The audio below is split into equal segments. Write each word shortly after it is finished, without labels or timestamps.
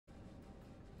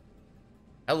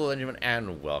Hello, gentlemen,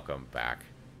 and welcome back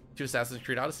to Assassin's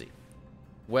Creed Odyssey.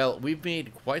 Well, we've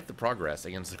made quite the progress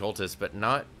against the cultists, but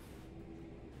not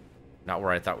where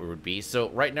I thought we would be. So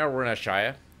right now we're in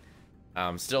Achaia.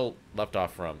 Still left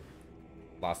off from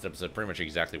last episode, pretty much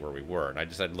exactly where we were. And I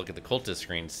decided to look at the cultist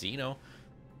screen to see, if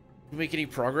we make any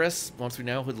progress once we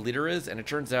know who the leader is. And it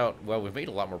turns out, well, we've made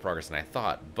a lot more progress than I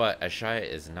thought, but Achaia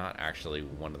is not actually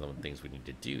one of the things we need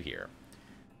to do here.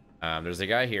 There's a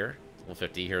guy here. Level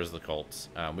 50, here's the cult.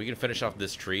 We can finish off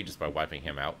this tree just by wiping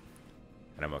him out,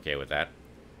 and I'm okay with that.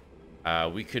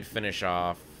 We could finish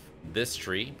off this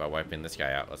tree by wiping this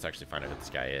guy out. Let's actually find out who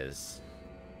this guy is.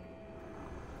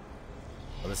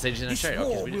 Well, the sage in the shade.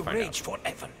 Okay, so we need to find out.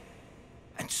 Forever,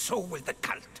 and so will the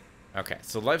cult. Okay,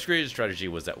 so life's greatest strategy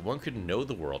was that one could know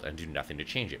the world and do nothing to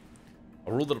change it.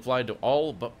 A rule that applied to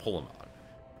all but Polemon.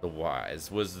 The Wise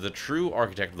was the true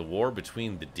architect of the war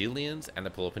between the Delians and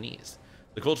the Peloponnese.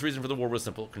 The cult's reason for the war was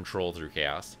simple: control through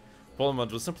chaos.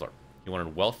 Polemon's was simpler. He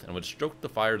wanted wealth and would stoke the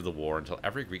fire of the war until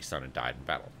every Greek son had died in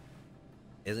battle.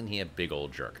 Isn't he a big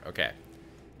old jerk? Okay.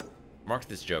 Mark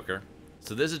this joker.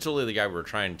 So this is totally the guy we were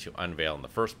trying to unveil in the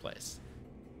first place.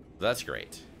 So that's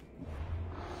great.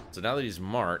 So now that he's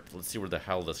marked, let's see where the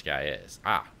hell this guy is.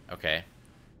 Ah, okay.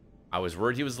 I was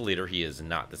worried he was the leader. He is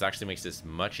not. This actually makes this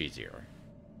much easier.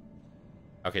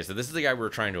 Okay, so this is the guy we were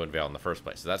trying to unveil in the first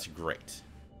place. So that's great.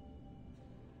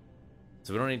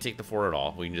 So we don't need to take the fort at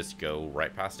all. We can just go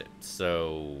right past it.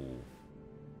 So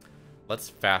let's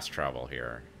fast travel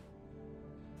here.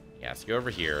 Yeah, let's go over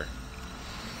here.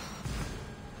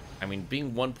 I mean,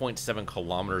 being 1.7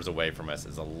 kilometers away from us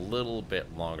is a little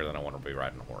bit longer than I want to be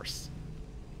riding a horse.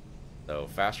 So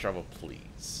fast travel,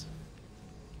 please.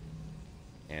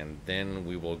 And then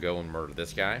we will go and murder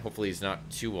this guy. Hopefully he's not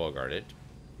too well guarded.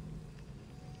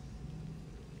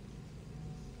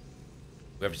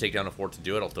 We have to take down a fort to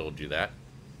do it. I'll still do that.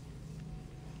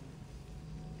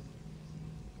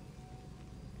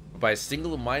 By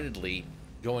single-mindedly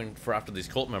going for after these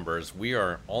cult members, we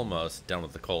are almost done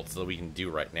with the cult, so that we can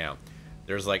do right now.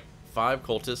 There's like 5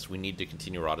 cultists we need to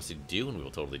continue our Odyssey to do, and we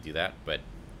will totally do that. But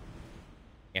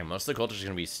yeah, most of the cultists are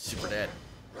going to be super dead.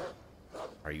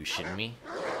 Are you shitting me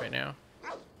right now?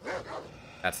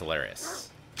 That's hilarious.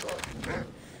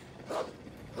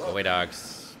 Go away,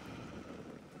 dogs.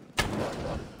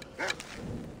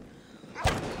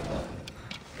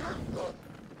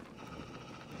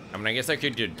 I mean, I guess I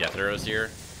could do death arrows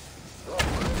here.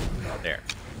 There.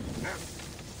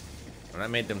 And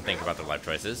that made them think about their life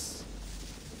choices.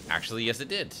 Actually, yes it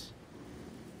did.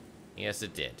 Yes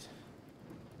it did.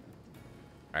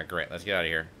 Alright, great. Let's get out of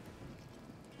here.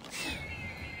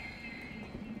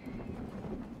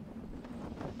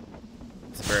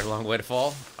 It's a very long way to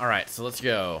fall. Alright, so let's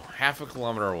go. Half a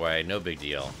kilometer away. No big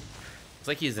deal. Looks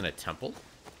like he's in a temple.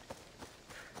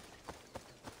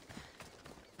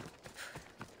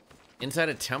 Inside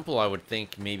a temple, I would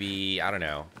think maybe, I don't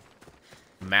know,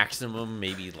 maximum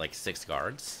maybe like 6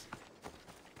 guards.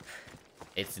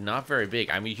 It's not very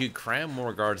big. I mean, you could cram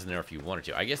more guards in there if you wanted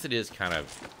to. I guess it is kind of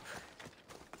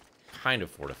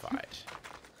fortified.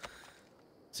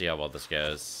 See how well this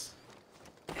goes.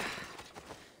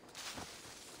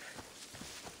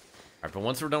 Alright, but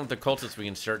once we're done with the cultists, we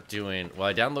can start doing... Well,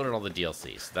 I downloaded all the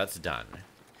DLC, so that's done.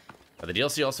 But the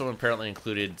DLC also apparently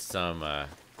included some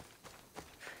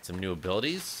new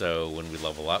abilities, so when we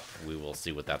level up, we will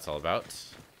see what that's all about.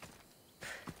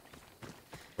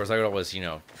 Of course, I would always,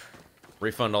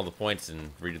 refund all the points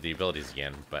and redo the abilities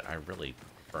again, but I really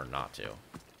prefer not to.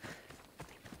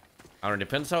 I don't know, it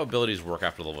depends how abilities work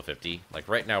after level 50. Like,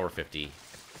 right now we're 50.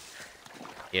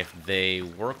 If they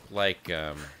work like,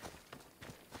 I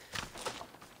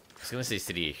was going to say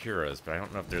City of Heroes, but I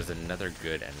don't know if there's another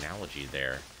good analogy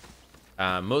there.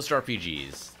 Most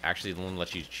RPGs actually only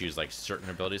let you choose like certain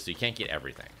abilities, so you can't get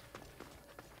everything.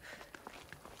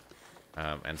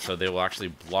 And so they will actually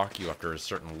block you after a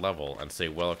certain level and say,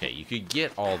 well, okay, you could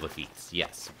get all the feats,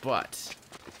 yes, but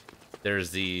there's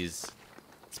these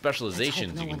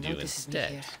specializations you can do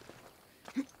instead.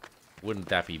 Wouldn't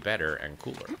that be better and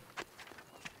cooler?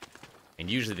 And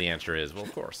usually the answer is, well,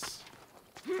 of course.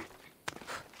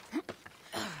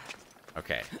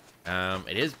 Okay.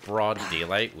 It is broad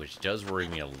daylight, which does worry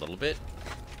me a little bit.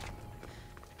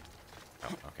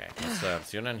 Oh, okay.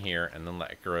 Let's go down here and then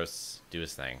let Icarus do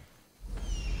his thing.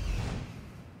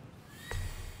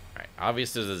 Alright,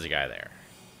 obviously there's a guy there.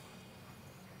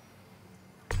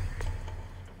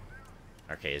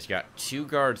 Okay, he's got 2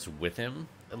 guards with him,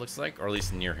 it looks like, or at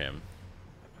least near him.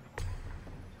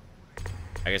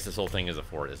 I guess this whole thing is a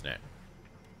fort, isn't it?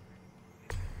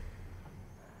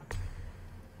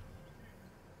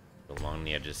 Along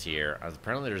the edges here.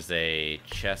 Apparently there's a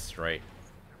chest right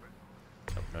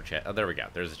Oh, no chest. Oh, there we go.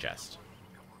 There's a chest.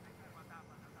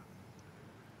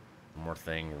 One more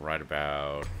thing right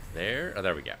about there. Oh,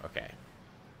 there we go. Okay.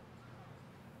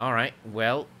 Alright,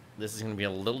 well, this is going to be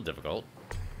a little difficult.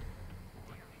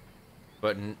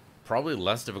 But probably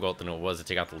less difficult than it was to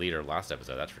take out the leader last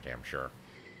episode, that's for damn sure.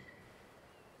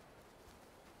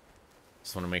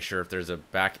 Just want to make sure if there's a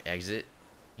back exit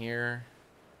here.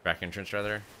 Back entrance,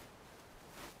 rather.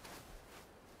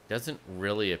 Doesn't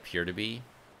really appear to be.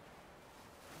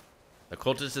 The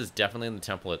cultist is definitely in the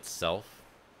temple itself.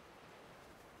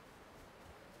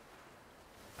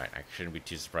 Alright, I shouldn't be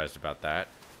too surprised about that.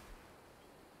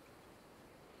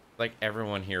 Like,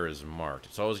 everyone here is marked.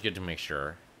 It's always good to make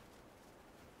sure.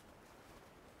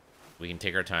 We can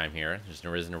take our time here. There's no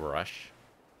reason to rush.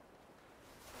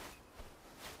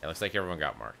 It looks like everyone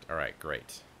got marked. Alright,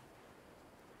 great.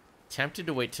 Tempted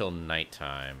to wait till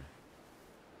nighttime.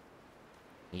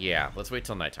 Yeah, let's wait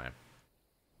till nighttime.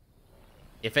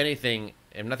 If anything,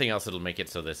 if nothing else, it'll make it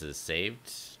so this is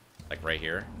saved. Like right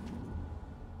here.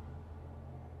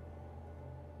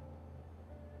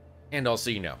 And also,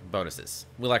 you know, bonuses.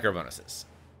 We like our bonuses.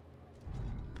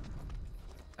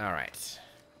 Alright.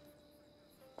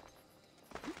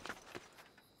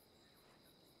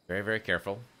 Very, very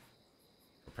careful.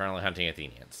 Apparently hunting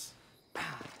Athenians.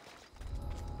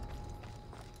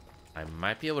 I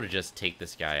might be able to just take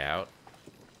this guy out.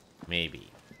 Maybe.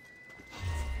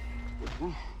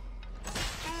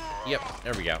 Yep,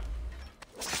 there we go.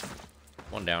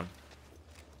 One down.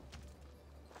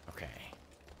 Okay.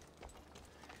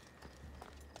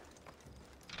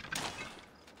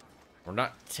 We're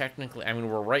not technically... I mean,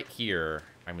 we're right here.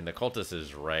 I mean, the cultist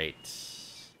is right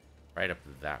up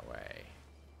that way.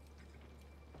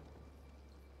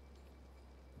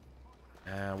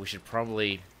 We should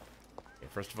probably... Okay,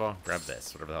 first of all, grab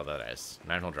this. Whatever the hell that is.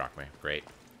 9-hole drachma. Great.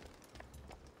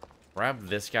 Grab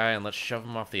this guy and let's shove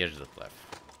him off the edge of the cliff.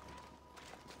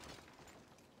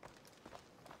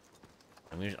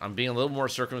 I'm being a little more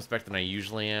circumspect than I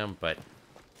usually am, but...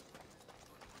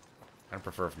 I'd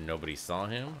prefer if nobody saw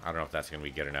him. I don't know if that's going to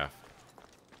be good enough.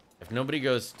 If nobody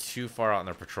goes too far out in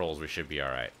their patrols, we should be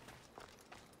alright.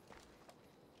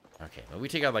 Okay, maybe we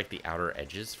take out, like, the outer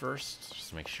edges first. Just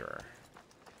to make sure.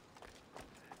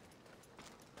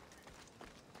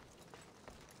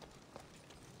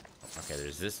 Okay,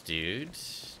 there's this dude,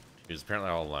 who's apparently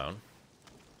all alone.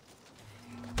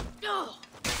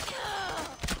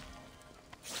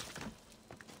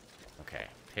 Okay,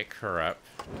 pick her up.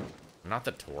 Not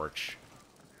the torch.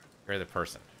 Carry the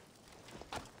person.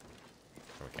 There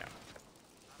we go.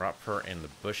 Drop her in the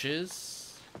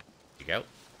bushes. There you go.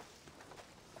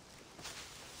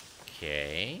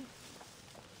 Okay.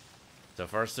 So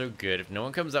far, so good. If no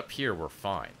one comes up here, we're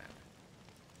fine.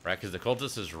 Right, because the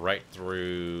cultist is right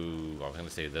through... Well, I was going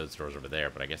to say those doors over there,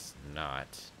 but I guess not.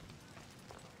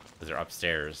 Because they're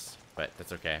upstairs, but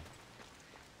that's okay.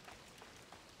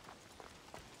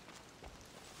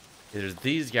 There's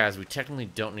these guys we technically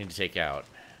don't need to take out.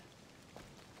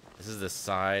 This is the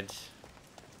side...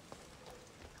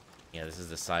 Yeah, this is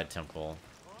the side temple.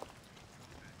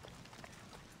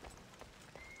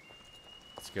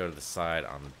 Let's go to the side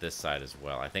on this side as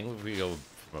well. I think if we go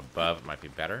from above, it might be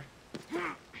better.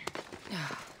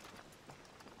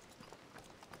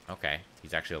 Okay,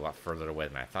 he's actually a lot further away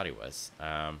than I thought he was.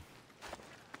 Then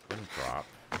drop.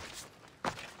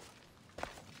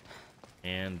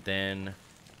 And then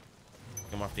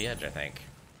come off the edge, I think.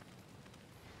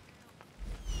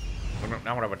 Oh, no,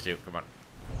 not what I want to do. Come on.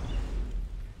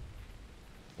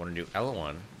 Want to do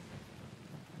L1.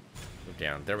 Move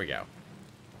down. There we go.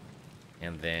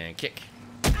 And then kick.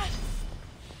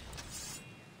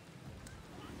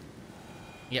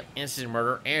 Yep, instant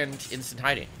murder and instant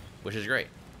hiding, which is great.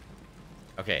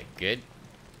 Okay, good.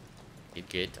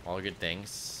 Good. All good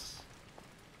things.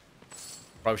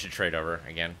 Probably should trade over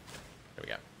again. There we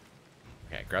go.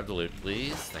 Okay, grab the loot,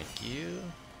 please. Thank you.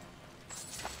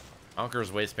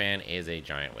 Anker's waistband is a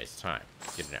giant waste of time.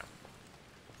 Good to know.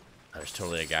 There's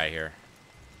totally a guy here.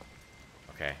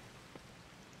 Okay.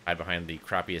 Hide behind the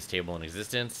crappiest table in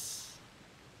existence.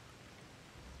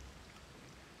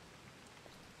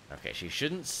 Okay, she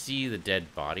shouldn't see the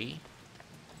dead body.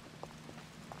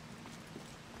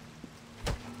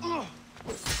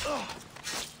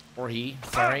 Or he.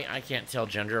 Sorry, I can't tell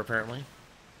gender, apparently.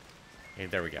 Okay,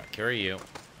 there we go. Carry you.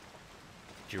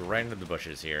 Get you right into the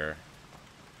bushes here.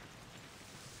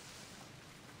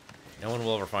 No one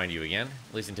will ever find you again.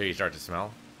 At least until you start to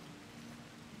smell.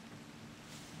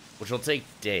 Which will take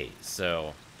days,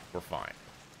 so we're fine.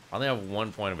 I only have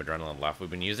 1 point of adrenaline left. We've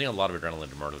been using a lot of adrenaline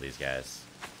to murder these guys.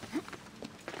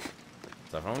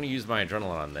 So if I want to use my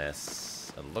adrenaline on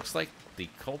this, It looks like the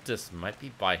cultist might be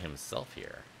by himself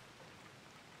here.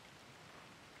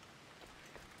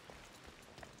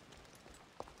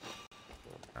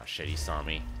 Oh shit, he saw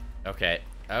me. Okay,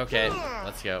 okay,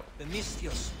 let's go. The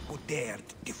Mystios who dared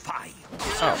defy.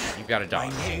 Oh, you've got a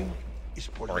dog. My name is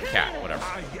Or a cat, whatever.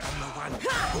 I am the one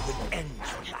who will end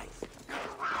your life.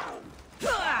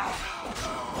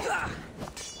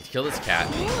 Kill this cat.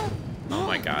 Oh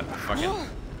my god, fucking.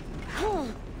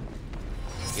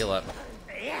 Heal up.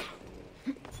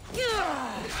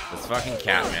 This fucking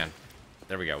cat, man.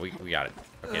 There we go, we got it.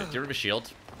 Okay, let's get rid of a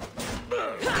shield.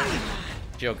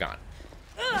 Shield gone.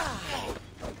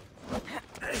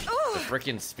 The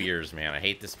freaking spears, man. I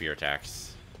hate the spear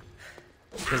attacks.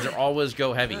 Because they always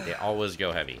go heavy. They always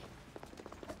go heavy.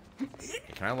 Okay,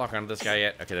 can I lock onto this guy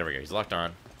yet? Okay, there we go. He's locked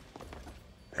on.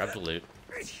 Grab the loot.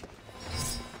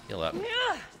 Heal up.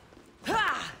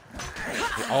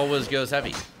 He always goes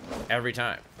heavy. Every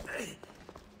time.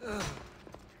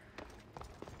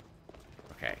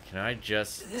 Okay, can I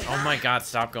just... Oh my god,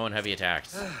 stop going heavy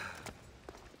attacks.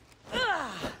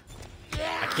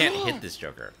 I can't hit this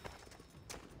Joker.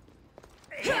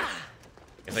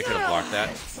 Guess I could have blocked that.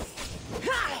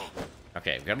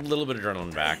 Okay, we got a little bit of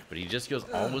adrenaline back, but he just goes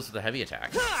always with the heavy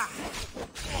attacks.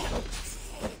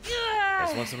 Okay,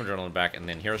 so want some adrenaline back, and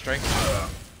then Hero Strike.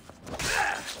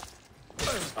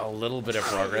 A little bit of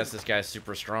progress. This guy's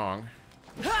super strong.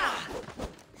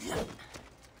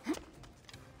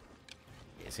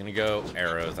 He's gonna go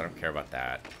arrows. I don't care about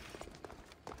that.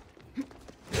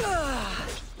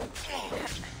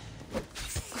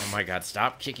 Oh my god,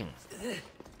 stop kicking.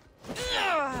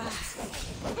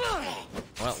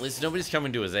 Well, at least nobody's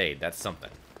coming to his aid. That's something.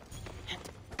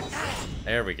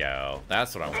 There we go.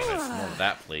 That's what I wanted. More of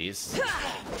that, please.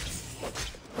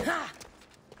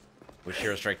 Wish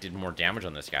Hero Strike did more damage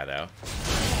on this guy, though.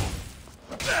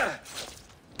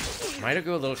 Might have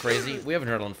go a little crazy. We have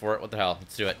adrenaline for it. What the hell?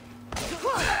 Let's do it.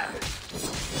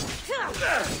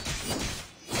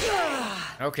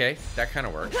 Okay, that kind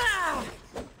of worked.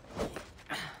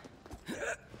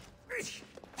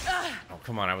 Oh,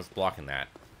 come on. I was blocking that.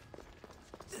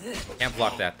 Can't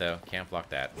block that, though. Can't block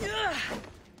that.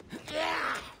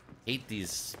 Hate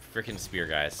these freaking spear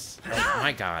guys. Oh,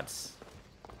 my god.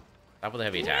 Stop with the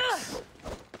heavy attacks.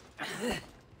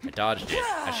 I dodged it.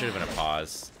 I should have been a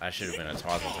pause. I should have been a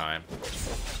pause in time.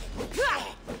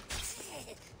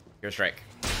 Hero Strike.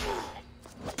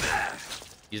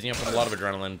 Using up a lot of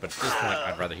adrenaline, but at this point,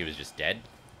 I'd rather he was just dead.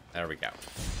 There we go.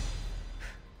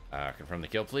 Confirm the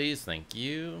kill, please. Thank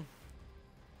you.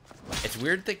 It's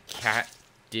weird the cat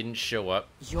didn't show up.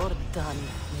 You're done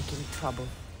making trouble.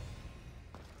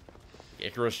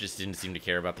 Icarus just didn't seem to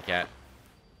care about the cat.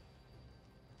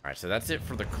 Alright, so that's it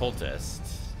for the cultist.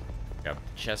 Got the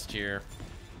chest here.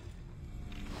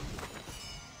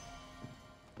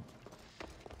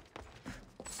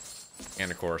 And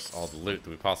of course, all the loot that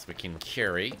we possibly can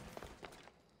carry.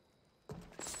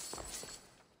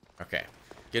 Okay,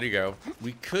 good to go.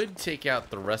 We could take out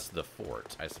the rest of the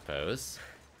fort, I suppose.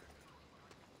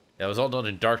 That was all done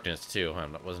in darkness, too, huh?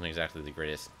 That wasn't exactly the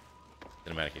greatest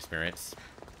cinematic experience.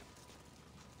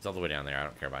 It's all the way down there. I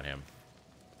don't care about him.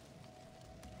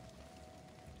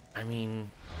 I mean,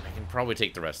 I can probably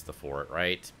take the rest of the fort,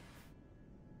 right?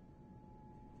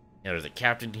 You know, there's a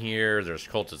captain here. There's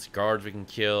cultist guards we can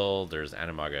kill. There's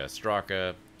Animaga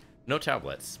Straka. No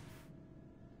tablets.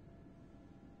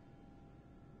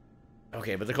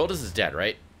 Okay, but the cultist is dead,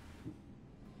 right?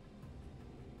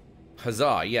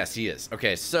 Huzzah, yes, he is.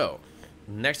 Okay, so,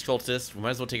 next cultist, we might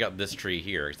as well take out this tree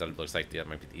here, because that looks like that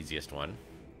might be the easiest one.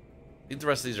 I think the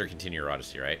rest of these are continue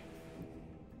Odyssey, right?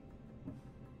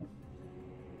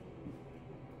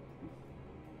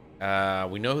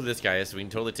 We know who this guy is, so we can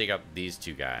totally take out these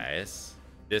two guys.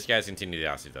 This guy's continue the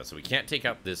Odyssey, though, so we can't take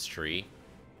out this tree.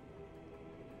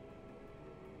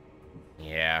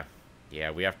 Yeah,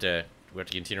 we have to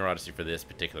continue Odyssey for this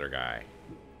particular guy.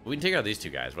 We can take out these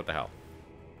two guys, what the hell?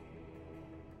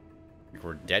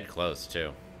 We're dead close,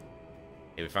 too.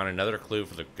 Okay, we found another clue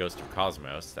for the Ghost of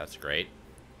Cosmos. That's great.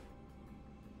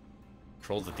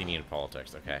 Controls Athenian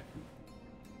politics. Okay.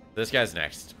 This guy's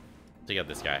next. Take out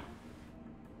this guy.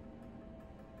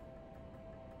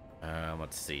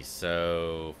 Let's see.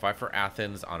 So, fight for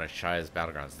Athens on Achaia's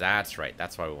battlegrounds. That's right.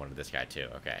 That's why we wanted this guy, too.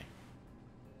 Okay.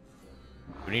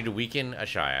 We need to weaken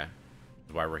Achaia.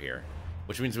 That's why we're here.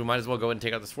 Which means we might as well go ahead and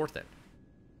take out this fort, then.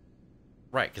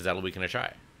 Right, because that'll weaken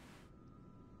Achaia.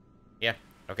 Yeah,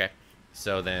 okay.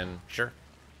 So then, sure.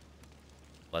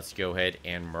 Let's go ahead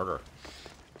and murder.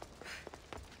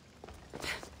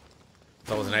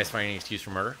 It's always a nice finding excuse for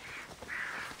murder.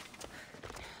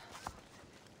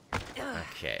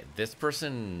 Okay, this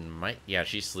person might... Yeah,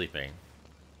 she's sleeping.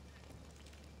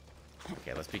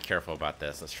 Okay, let's be careful about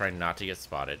this. Let's try not to get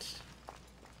spotted.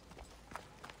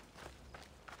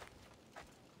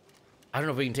 I don't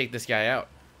know if we can take this guy out.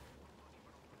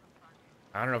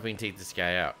 I don't know if we can take this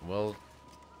guy out. We'll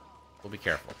be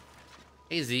careful.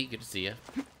 Hey, Z, good to see you.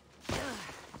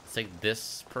 Let's take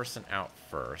this person out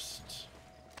first.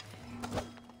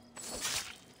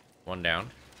 One down.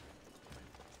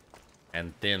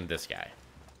 And then this guy.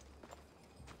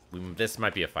 This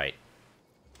might be a fight.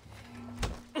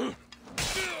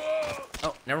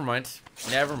 Oh, never mind.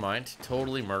 Never mind.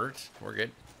 Totally murdered. We're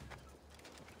good.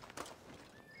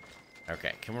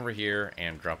 Okay, come over here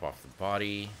and drop off the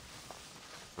body.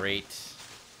 Great.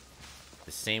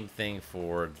 The same thing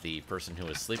for the person who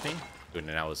was sleeping, who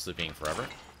now is sleeping forever.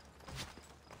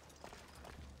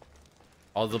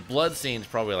 Oh, the blood stain's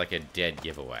probably like a dead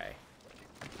giveaway.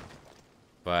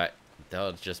 But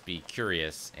they'll just be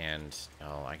curious and...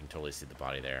 Oh, I can totally see the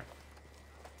body there.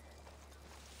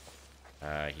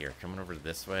 Here, coming over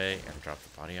this way and drop the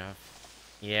body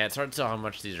off. Yeah, it's hard to tell how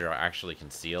much these are actually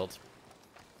concealed.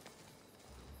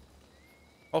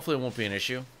 Hopefully it won't be an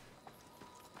issue.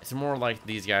 It's more like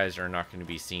these guys are not going to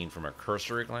be seen from a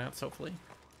cursory glance, hopefully.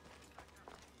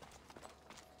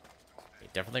 Okay,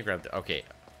 definitely grab the... Okay.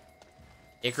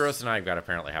 Icarus and I have got to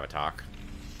apparently have a talk.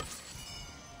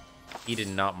 He did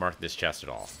not mark this chest at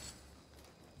all.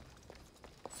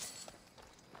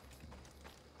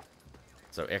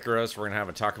 So, Icarus, we're going to have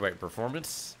a talk about your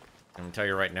performance. I'm going to tell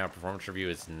you right now, performance review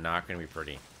is not going to be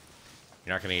pretty.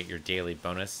 You're not going to get your daily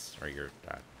bonus, or your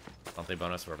monthly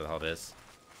bonus, whatever the hell it is.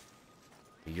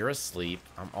 You're asleep.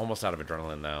 I'm almost out of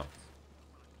adrenaline, though.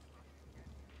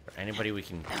 Is there anybody we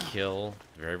can kill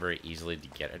very, very easily to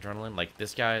get adrenaline? Like,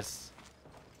 this guy's...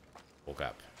 Woke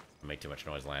up. Make too much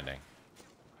noise landing.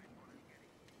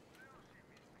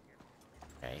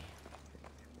 Okay.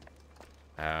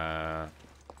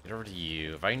 Get over to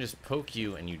you. If I can just poke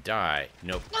you and you die...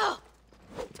 Nope.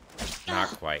 Not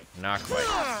quite. Not quite.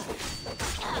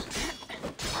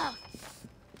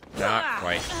 Not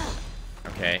quite.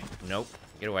 Okay. Nope.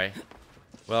 Get away.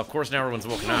 Well, of course, now everyone's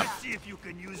woken up.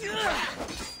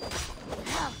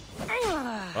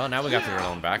 Well, now we got the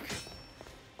adrenaline back.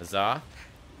 Huzzah.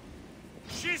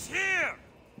 She's here.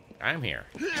 I'm here.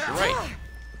 You're right.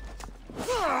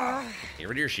 Get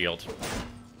rid of your shield.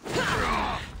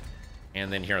 And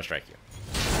then hero strike you.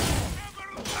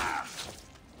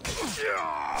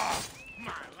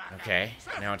 Okay,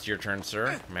 now it's your turn,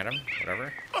 sir. Madam,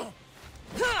 whatever. Oh,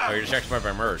 you're distracted by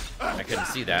my merge. I couldn't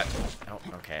see that. Oh,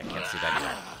 okay, I can't see that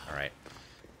either. Alright.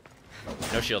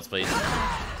 No shields, please.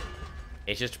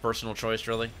 It's just a personal choice,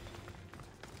 really.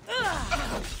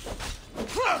 Alright,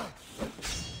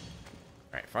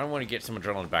 if I want to get some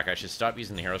adrenaline back, I should stop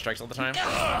using the hero strikes all the time.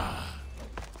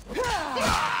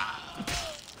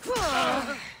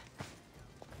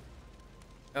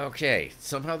 Okay,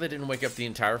 somehow they didn't wake up the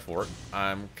entire fort.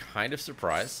 I'm kind of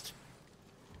surprised.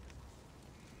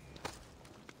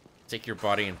 Take your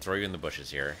body and throw you in the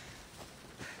bushes here.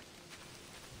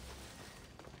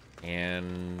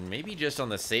 And maybe just on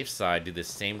the safe side, do the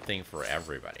same thing for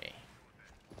everybody.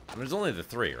 And there's only the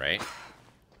 3, right?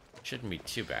 Shouldn't be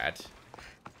too bad.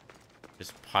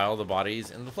 Just pile the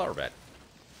bodies in the flower bed.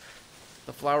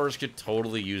 The flowers could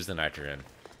totally use the nitrogen.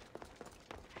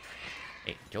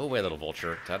 Hey, go away, little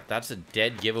vulture. That's a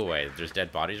dead giveaway. There's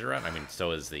dead bodies around. I mean, so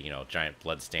is the, giant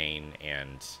bloodstain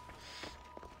and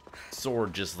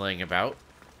sword just laying about.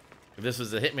 If this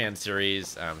was a Hitman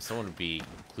series, someone would be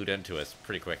clued into us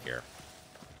pretty quick here.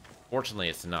 Fortunately,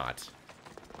 it's not.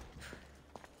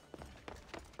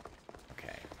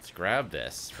 Okay, let's grab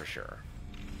this for sure.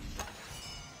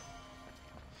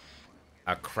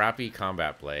 A crappy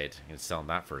combat blade. You can sell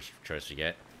that first choice you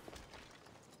get.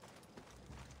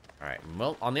 Alright,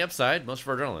 well, on the upside, most of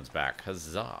our adrenaline's back.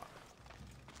 Huzzah.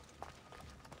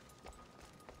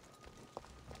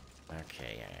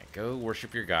 Okay, yeah, go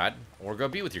worship your god, or go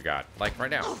be with your god, like right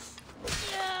now.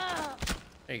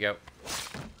 There you go.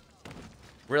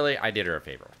 Really, I did her a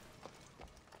favor.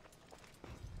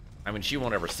 I mean, she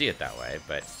won't ever see it that way,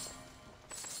 but...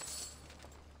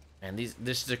 And this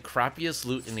is the crappiest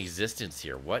loot in existence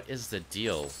here. What is the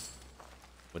deal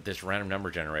with this random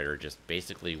number generator just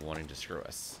basically wanting to screw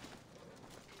us?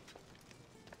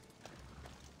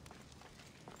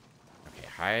 Okay,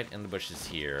 hide in the bushes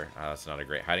here. That's not a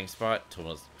great hiding spot.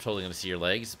 Totally gonna see your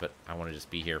legs, but I want to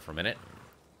just be here for a minute.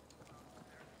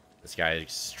 This guy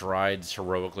strides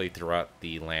heroically throughout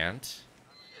the land.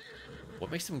 What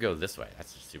makes him go this way?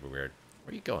 That's super weird.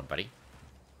 Where are you going, buddy?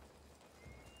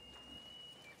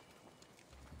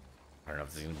 don't know if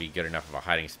this is going to be good enough of a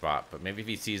hiding spot, but maybe if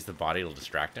he sees the body, it'll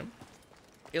distract him.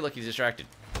 Hey, look, he's distracted.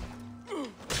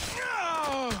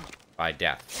 By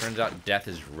death. Turns out death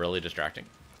is really distracting.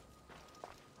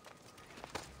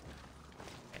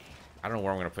 I don't know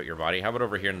where I'm going to put your body. How about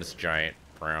over here in this giant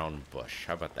brown bush?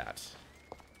 How about that?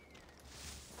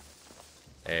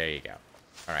 There you go.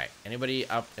 Alright, anybody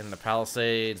up in the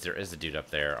palisades? There is a dude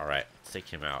up there. Alright, let's take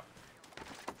him out.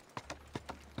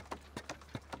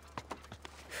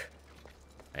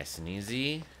 Nice and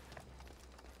easy.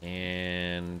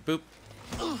 And boop.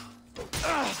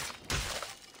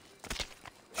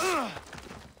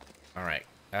 Alright.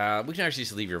 We can actually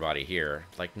just leave your body here.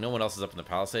 Like, no one else is up in the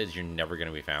palisades. You're never going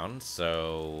to be found.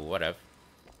 So, whatever.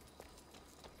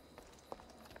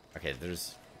 Okay,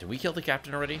 there's... Did we kill the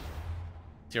captain already?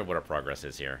 Let's hear what our progress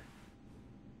is here.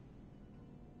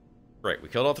 Great, we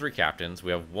killed all 3 captains.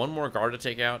 We have 1 more guard to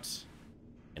take out.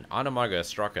 An Anamaga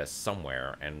Straka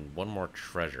somewhere. And 1 more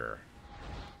treasure.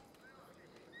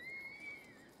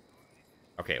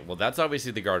 Okay, well, that's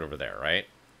obviously the guard over there, right?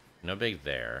 No big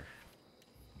there.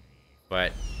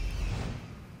 But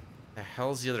the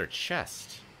hell's the other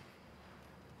chest?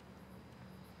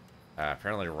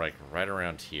 Apparently, like right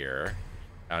around here.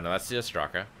 Oh no, that's the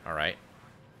Ostraka. All right.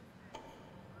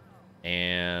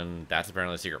 And that's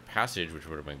apparently a secret passage, which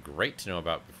would have been great to know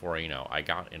about before, you know, I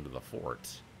got into the fort.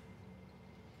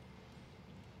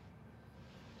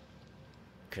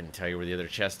 Couldn't tell you where the other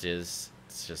chest is.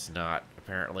 It's just not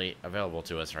apparently available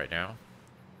to us right now.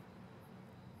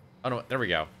 Oh no, there we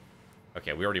go.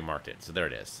 Okay, we already marked it, so there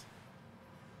it is.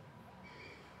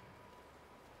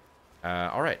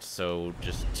 Alright, so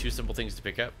just 2 simple things to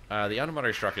pick up. The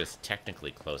Anamari Struck is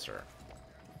technically closer.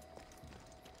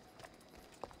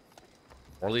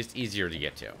 Or at least easier to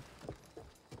get to.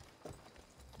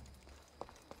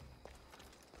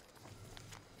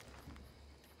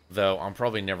 Though, I'm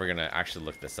probably never going to actually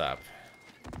look this up.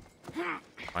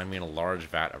 Find me in a large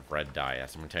vat of red dye.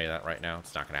 Yes, I'm going to tell you that right now.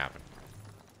 It's not going to happen.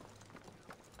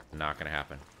 Not gonna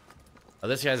happen. Oh,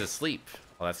 this guy's asleep.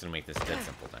 Well, that's gonna make this dead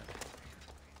simple then.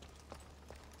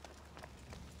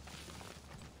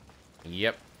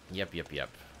 Yep.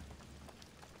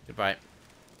 Goodbye.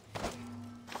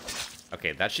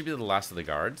 Okay, that should be the last of the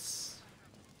guards.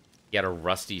 He had a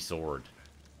rusty sword.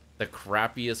 The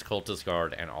crappiest cultist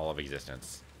guard in all of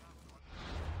existence.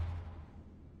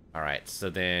 Alright, so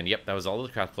then, yep, that was all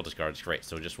of the cultist guards. Great,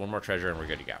 so just 1 more treasure and we're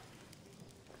good to go.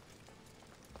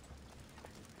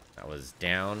 That was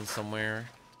down somewhere.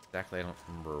 Exactly, I don't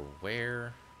remember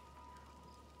where.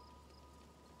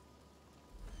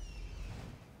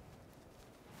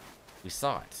 We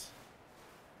saw it.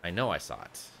 I know I saw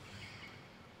it.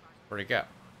 Where'd it go?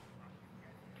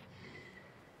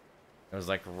 It was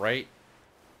like right...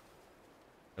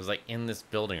 It was like in this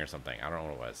building or something. I don't know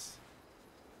what it was.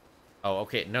 Oh,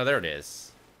 okay. No, there it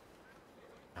is.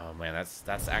 Oh man,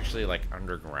 that's actually like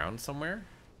underground somewhere?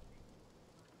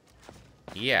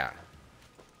 Yeah.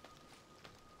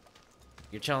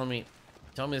 You're telling me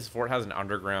this fort has an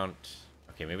underground...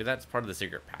 Okay, maybe that's part of the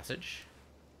secret passage?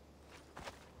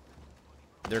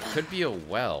 There could be a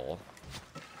well.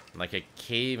 Like a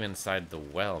cave inside the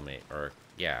well, maybe. Or,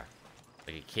 yeah.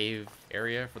 Like a cave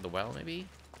area for the well, maybe?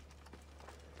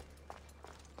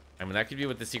 I mean, that could be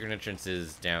what the secret entrance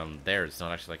is down there. It's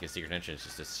not actually like a secret entrance,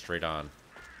 it's just straight on.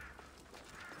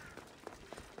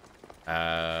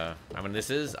 I mean, this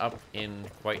is up in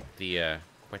quite the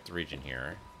region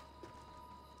here.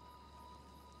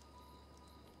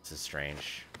 This is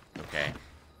strange. Okay.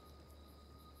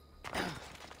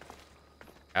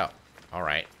 Oh,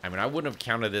 alright. I mean, I wouldn't have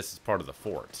counted this as part of the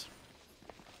fort.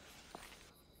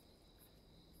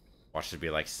 Watch, there'd be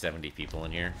like 70 people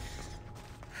in here.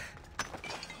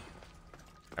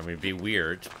 I mean, it'd be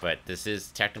weird, but this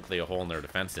is technically a hole in their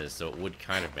defenses, so it would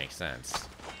kind of make sense.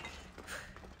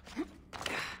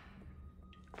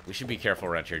 We should be careful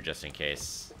around here just in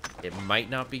case. It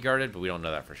might not be guarded, but we don't know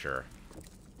that for sure.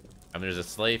 I mean, there's a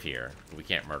slave here, but we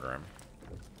can't murder him.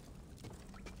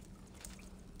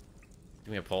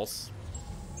 Give me a pulse.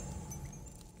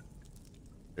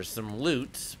 There's some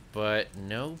loot, but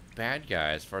no bad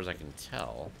guy as far as I can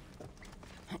tell.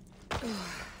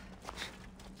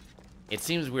 It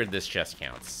seems weird this chest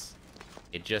counts.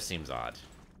 It just seems odd.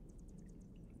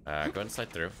 Go ahead and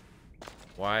slide through.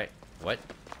 Why? What?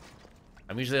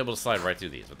 I'm usually able to slide right through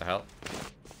these. What the hell?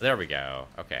 There we go.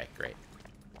 Okay, great.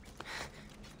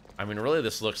 I mean, really,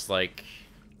 this looks like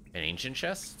an ancient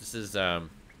chest. This is, part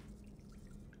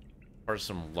of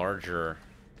some larger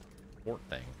fort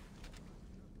thing.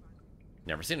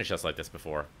 Never seen a chest like this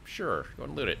before. Sure, go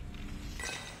and loot it.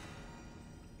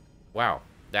 Wow,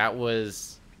 that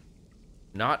was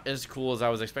Not as cool as I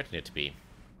was expecting it to be.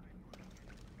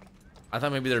 I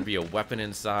thought maybe there'd be a weapon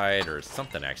inside or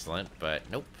something excellent, but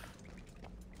nope.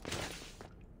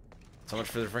 So much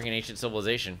for the freaking ancient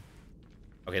civilization.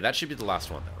 Okay, that should be the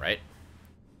last one though, right?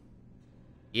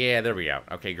 Yeah, there we go.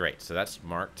 Okay, great. So that's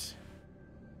marked.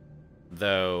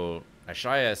 Though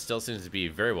Achaia still seems to be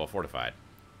very well fortified.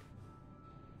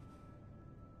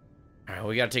 Alright,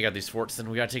 we gotta take out these forts, and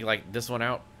we gotta take, like, this one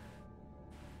out.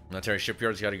 Military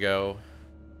shipyard's gotta go.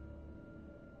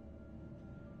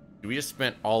 We just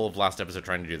spent all of last episode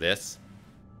trying to do this.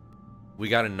 We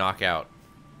gotta knock out...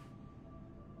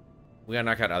 We gotta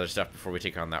knock out other stuff before we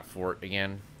take on that fort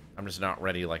again. I'm just not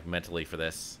ready, like, mentally for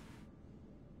this.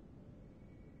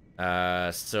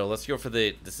 So let's go for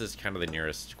the... This is kind of the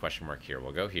nearest question mark here.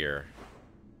 We'll go here.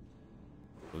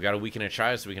 We gotta weaken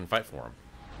Achaia so we can fight for him.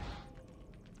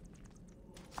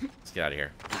 Let's get out of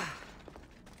here.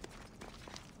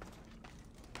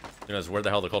 Who knows where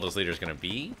the hell the cultist leader is going to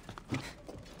be?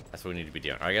 That's what we need to be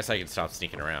doing. I guess I can stop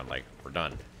sneaking around. Like, we're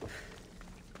done.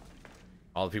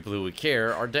 All the people who would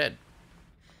care are dead.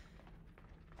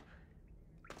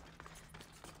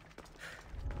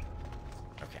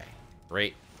 Okay.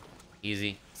 Great.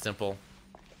 Easy. Simple.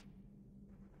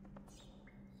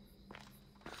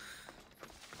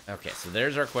 Okay, so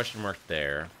there's our question mark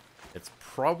there. It's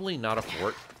probably not a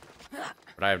fort,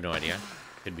 but I have no idea.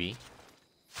 Could be.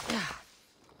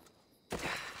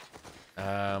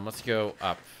 Let's go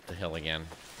up the hill again.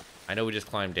 I know we just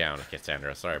climbed down,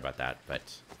 Cassandra. Sorry about that, but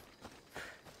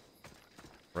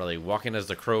really, walking as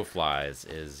the crow flies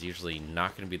is usually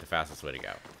not going to be the fastest way to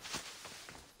go.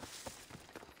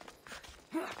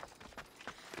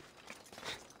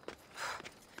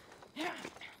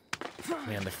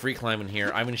 Man, the free climbing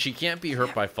here. I mean, she can't be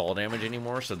hurt by fall damage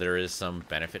anymore, so there is some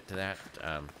benefit to that.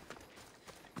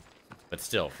 But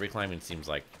still, free climbing seems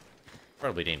like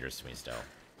incredibly dangerous to me still.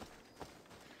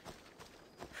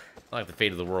 Not like the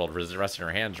fate of the world rests in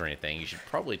her hands or anything. You should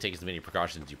probably take as many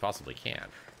precautions as you possibly can.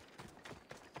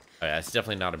 Oh, yeah, it's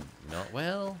definitely not a...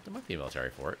 Well, there might be a military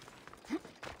fort.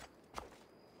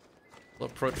 We'll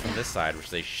approach from this side, which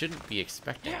they shouldn't be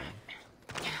expecting.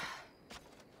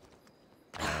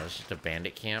 It's just a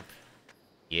bandit camp.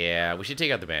 Yeah, we should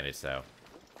take out the bandits, though.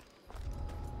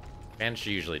 Bandits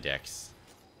are usually dicks.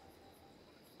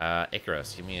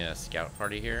 Icarus, give me a scout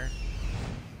party here.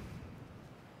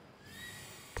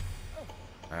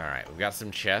 Alright, we've got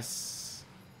some chests.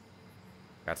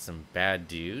 Got some bad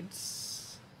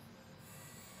dudes.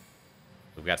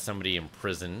 We've got somebody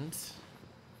imprisoned.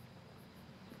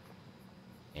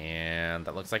 And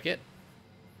that looks like it.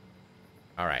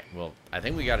 Alright, well, I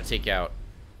think we gotta take out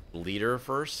leader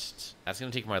first. That's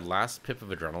gonna take my last pip of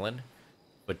adrenaline.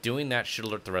 But doing that should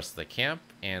alert the rest of the camp,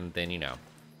 and then, you know,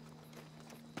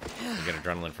 we get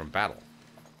adrenaline from battle.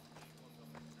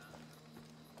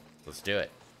 Let's do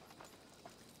it.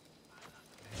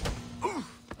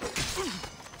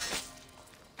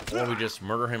 Or we just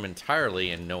murder him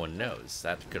entirely and no one knows.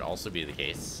 That could also be the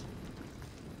case.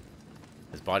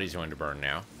 His body's going to burn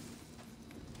now.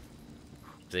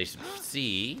 They should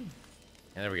see.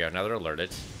 And there we go. Now they're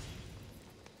alerted.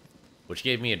 Which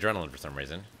gave me adrenaline for some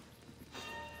reason.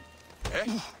 They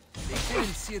didn't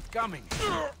see it coming.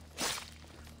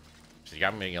 She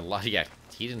got me a lot. Yeah,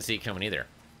 he didn't see it coming either.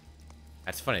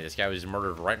 That's funny. This guy was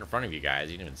murdered right in front of you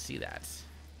guys. You didn't even see that.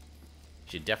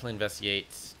 You should definitely investigate.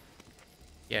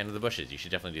 Yeah, into the bushes. You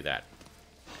should definitely do that.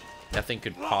 Nothing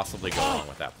could possibly go wrong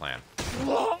with that plan.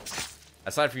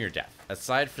 Aside from your death.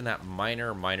 Aside from that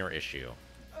minor issue.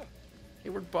 Hey,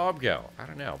 where'd Bob go? I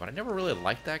don't know, but I never really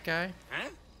liked that guy. Huh?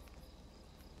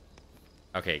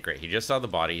 Okay, great. He just saw the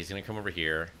body. He's gonna come over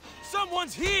here.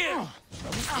 Someone's here!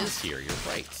 Someone is here. You're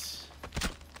right.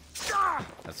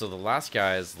 And so the last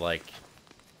guy is like...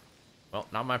 Well,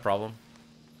 not my problem.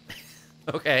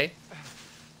 Okay.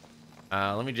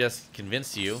 Let me just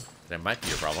convince you that it might be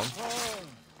your problem.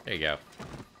 There you go.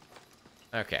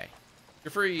 Okay.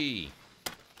 You're free!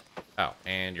 Oh,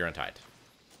 and you're untied.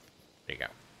 There you go.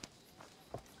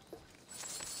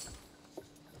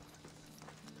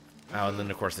 Oh, and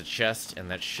then, of course, the chest, and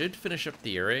that should finish up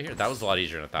the area here. That was a lot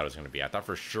easier than I thought it was going to be. I thought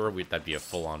for sure that'd be a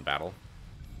full-on battle.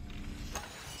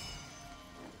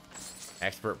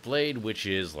 Expert Blade, which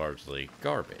is largely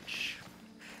garbage.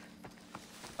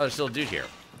 Oh, there's still a dude here.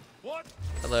 What?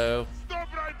 Hello.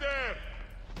 Stop right there!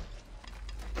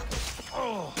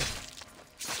 Oh.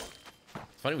 It's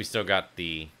funny we still got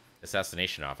the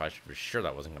assassination off. I was sure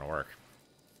that wasn't going to work.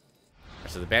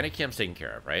 So the bandit camp's taken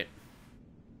care of, right?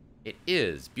 It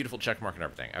is. Beautiful check mark and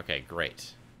everything. Okay,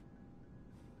 great.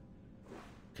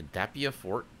 Could that be a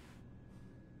fort?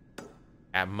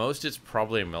 At most, it's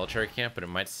probably a military camp, but it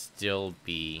might still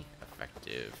be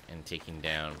effective in taking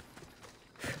down...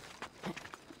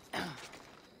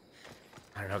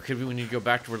 I don't know, could be we need to go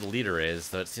back to where the leader is,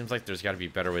 though it seems like there's got to be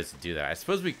better ways to do that. I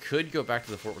suppose we could go back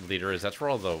to the fort where the leader is. That's where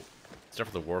all the stuff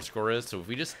for the war score is, so if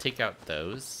we just take out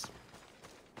those...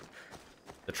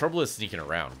 The trouble is sneaking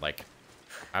around. Like,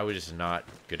 I was just not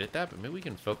good at that, but maybe we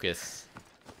can focus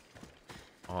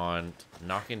on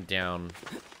knocking down,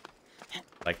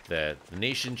 like, the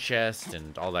nation chest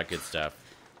and all that good stuff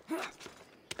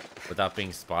without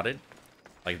being spotted.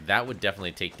 Like, that would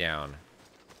definitely take down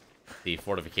the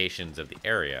fortifications of the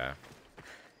area,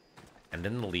 and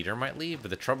then the leader might leave,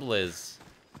 but the trouble is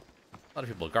a lot of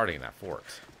people are guarding that fort.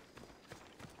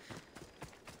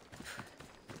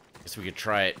 Guess we could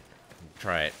try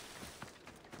it.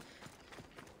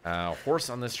 Horse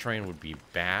on this train would be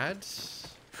bad,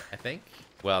 I think.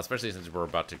 Well, especially since we're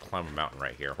about to climb a mountain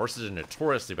right here. Horses are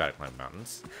notoriously bad at climbing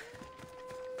mountains.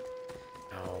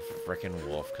 Oh, frickin'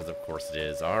 wolf, because of course it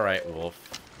is. Alright,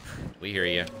 wolf. We hear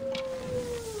you.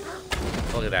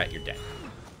 Look at that, you're dead.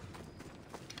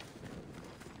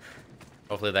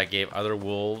 Hopefully that gave other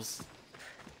wolves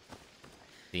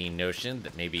the notion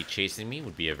that maybe chasing me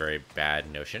would be a very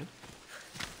bad notion.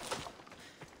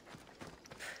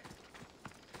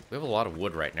 We have a lot of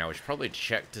wood right now. We should probably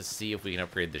check to see if we can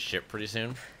upgrade the ship pretty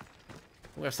soon.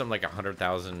 We have something like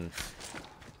 100,000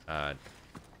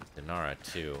 Dinara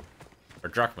too. Or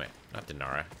drachma, not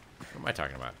Dinara. What am I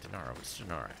talking about? Dinara, what's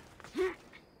Dinara?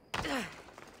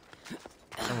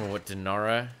 I don't remember what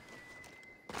Dinara...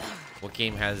 What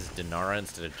game has Dinara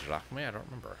instead of drachma? I don't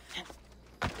remember.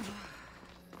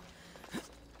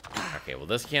 Okay, well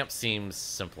this camp seems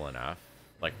simple enough.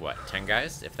 Like what, 10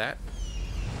 guys, if that?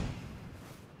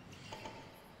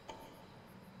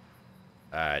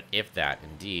 If that,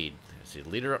 indeed. Let's see,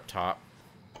 leader up top.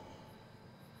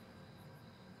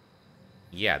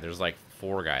 Yeah, there's like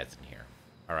 4 guys in here.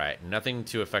 Alright, nothing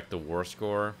to affect the war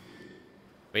score.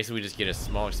 Basically, we just get a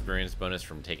small experience bonus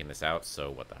from taking this out,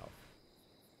 so what the hell.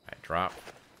 Alright, drop.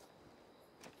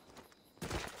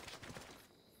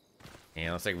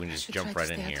 And looks like we can just jump right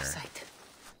in here.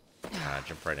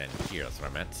 Jump right in here, that's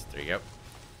what I meant. There you go.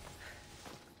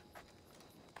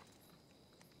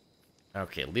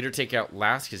 Okay, leader take out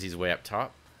last because he's way up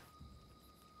top.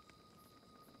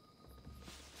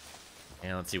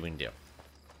 And let's see what we can do.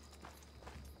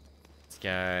 This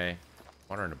guy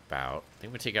wandering about. I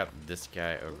think we take out this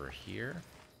guy over here.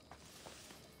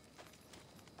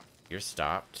 You're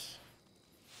stopped.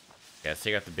 Okay, let's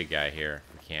take out the big guy here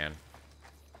if we can.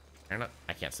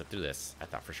 I can't slip through this. I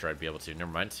thought for sure I'd be able to.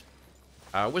 Never mind.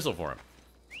 Whistle for him.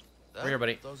 Over here,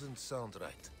 buddy. Doesn't sound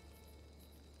right.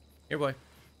 Here, boy.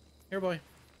 Here, boy.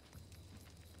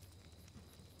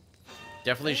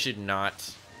 Definitely should not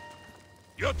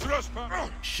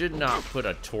put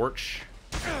a torch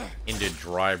into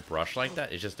dry brush like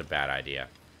that. It's just a bad idea.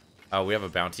 We have a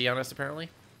bounty on us, apparently.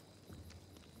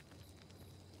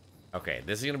 Okay,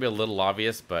 this is going to be a little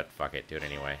obvious, but fuck it. Do it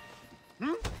anyway.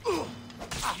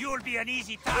 You'll be an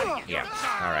easy target. Yeah,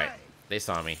 alright. They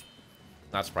saw me.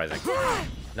 Not surprising.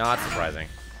 Not surprising.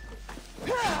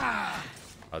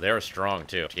 Oh, they were strong,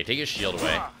 too. Okay, take his shield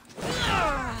away.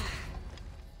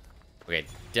 Okay,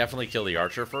 definitely kill the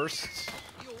archer first.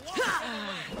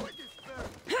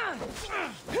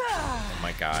 Oh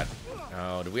my god.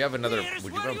 Oh, do we have another...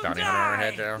 Would you have a bounty hunter on our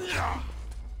head now?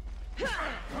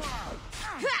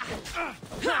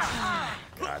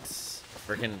 God,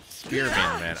 freaking spearmen,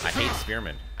 man. I hate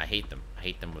spearmen. I hate them. I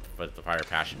hate them with the fire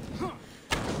passion.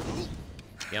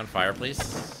 Be on fire,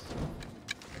 please.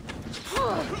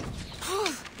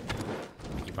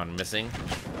 Keep on missing.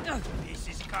 This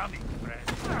is coming,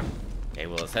 friend. Okay,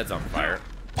 well, his head's on fire.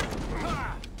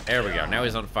 There we go. Now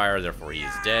he's on fire, therefore he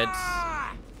is dead.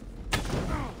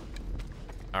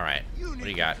 Alright, what do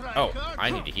you got? Oh, I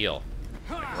need to heal.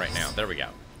 Like right now. There we go.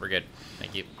 We're good.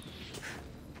 Thank you.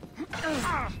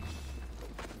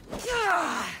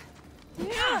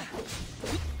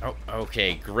 Oh,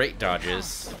 okay. Great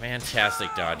dodges.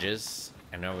 Fantastic dodges.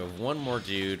 And now we have one more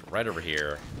dude right over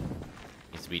here.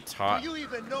 Needs to be taught. Do you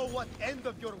even know what end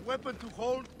of your weapon to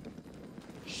hold?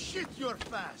 Shit, you're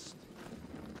fast.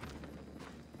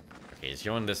 Okay, he's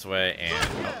going this way, and...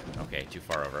 Oh, okay, too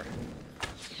far over.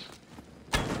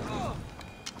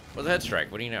 What's a head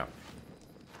strike? What do you know?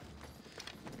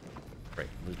 Right,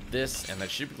 move this, and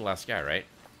that should be the last guy, right?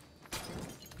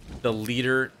 The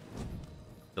leader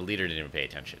didn't even pay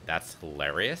attention. That's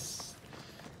hilarious.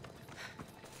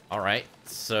 Alright,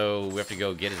 so we have to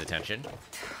go get his attention.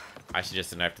 I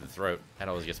suggest a knife to the throat. That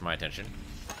always gets my attention.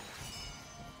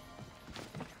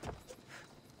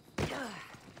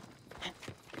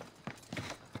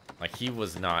 Like, he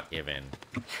was not even.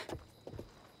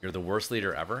 You're the worst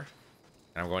leader ever,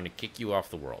 and I'm going to kick you off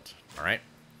the world. Alright?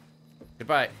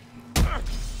 Goodbye.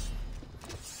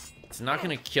 It's not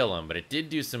going to kill him, but it did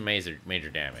do some major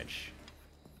damage.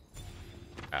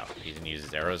 Oh, he's going to use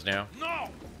his arrows now? No!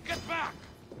 Get back!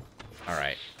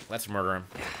 Alright, let's murder him.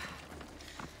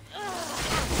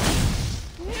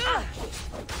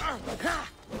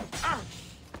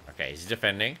 Okay, he's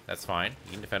defending. That's fine.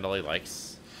 He can defend all he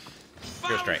likes.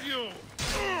 Go straight.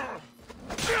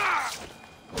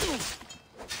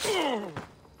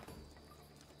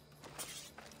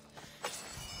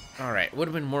 Alright, would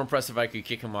have been more impressive if I could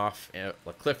kick him off a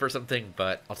cliff or something,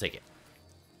 but I'll take it.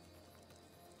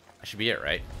 That should be it,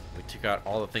 right? We took out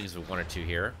all the things we wanted to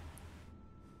here.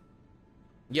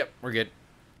 Yep, we're good.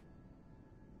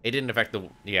 It didn't affect the...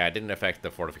 Yeah, it didn't affect the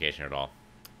fortification at all.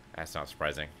 That's not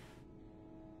surprising.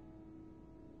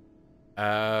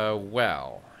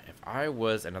 Well, if I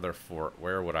was another fort,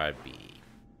 where would I be?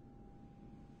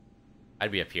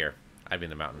 I'd be up here. I'd be in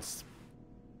the mountains.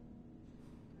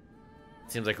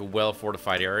 Seems like a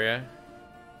well-fortified area.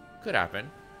 Could happen.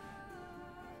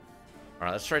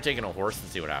 Alright, let's try taking a horse and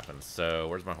see what happens. So,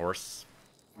 where's my horse?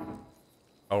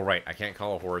 Oh, right. I can't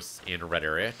call a horse in a red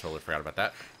area. Totally forgot about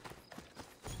that.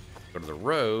 Go to the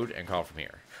road and call from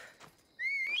here.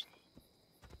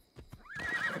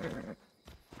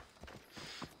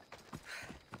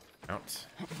 Out.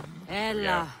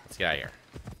 Ella. Let's get out of here.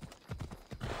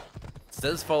 It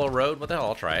says follow road. What the hell?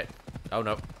 I'll try it. Oh,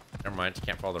 nope. Never mind.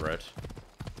 Can't follow the road.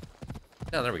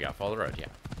 No, there we go. Follow the road. Yeah.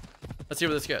 Let's see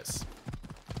where this goes.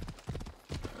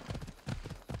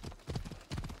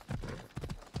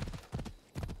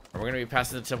 We're going to be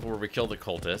passing the temple where we killed the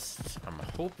cultists. I'm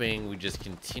hoping we just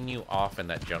continue off in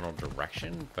that general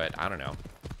direction, but I don't know.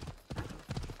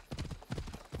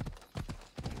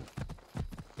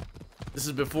 This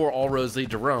is before all roads lead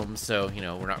to Rome, so, you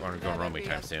know, we're not going to go to Rome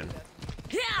anytime soon.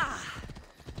 Yeah.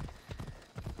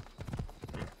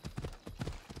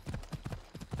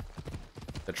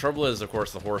 The trouble is, of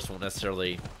course, the horse won't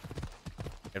necessarily...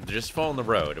 If they're just following the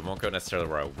road, it won't go necessarily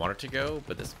where I want it to go,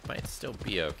 but this might still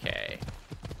be okay.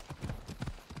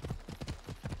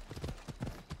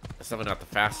 It's definitely not the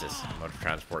fastest mode of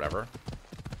transport ever.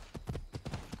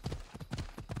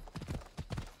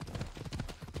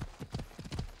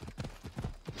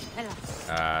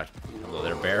 Hello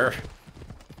there, bear.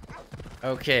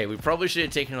 Okay, we probably should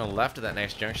have taken a left at that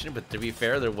next junction, but to be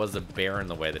fair, there was a bear in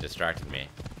the way that distracted me.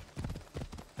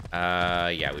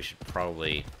 Yeah, we should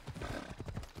probably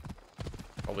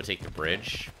take the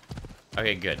bridge.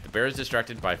 Okay, good. The bear is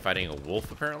distracted by fighting a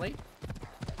wolf, apparently.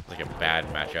 Like a bad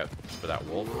matchup for that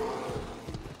wolf.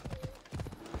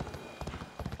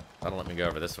 That'll let me go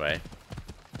over this way.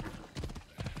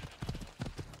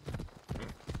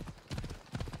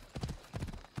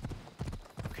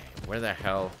 Okay, where the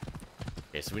hell?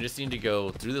 Okay, so we just need to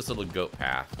go through this little goat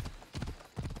path.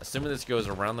 Assuming this goes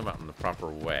around the mountain the proper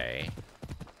way.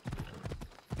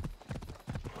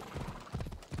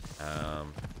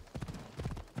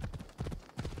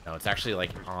 No, it's actually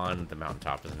like on the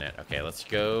mountaintop, isn't it? Okay, let's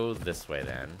go this way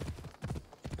then.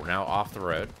 We're now off the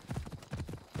road.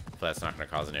 Hopefully that's not going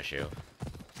to cause an issue.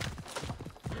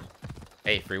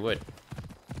 Hey, free wood.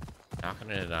 Not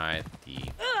going to deny the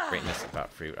greatness about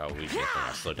free... Oh, we definitely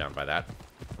got slowed down by that.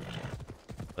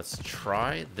 Let's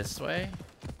try this way.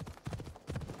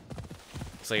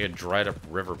 Looks like a dried up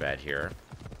riverbed here.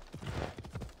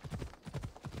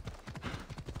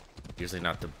 Usually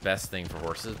not the best thing for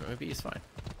horses, but maybe he's fine.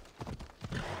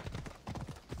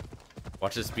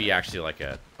 Watch this be actually like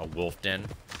a wolf den.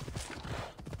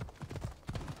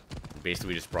 Basically,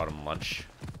 we just brought him lunch.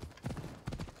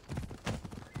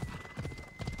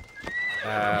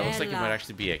 Looks like it might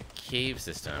actually be a cave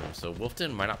system, so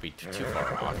Wolfden might not be too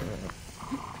far off.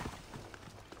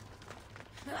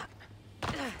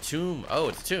 Tomb. Oh,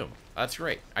 it's a tomb. That's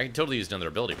great. I can totally use another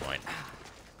ability point.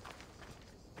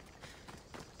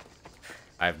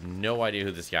 I have no idea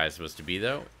who this guy is supposed to be,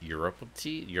 though.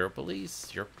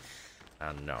 Europolis?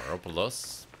 No,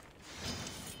 Europolos.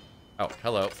 Oh,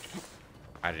 hello.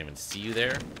 I didn't even see you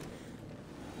there.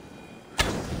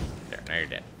 There, now you're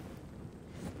dead.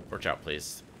 Torch out,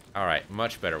 please. Alright,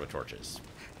 much better with torches.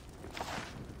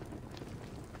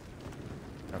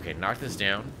 Okay, knock this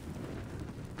down.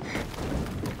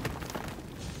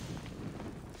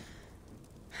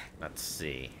 Let's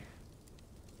see.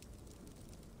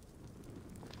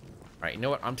 Alright, you know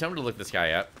what? I'm tempted to look this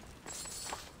guy up.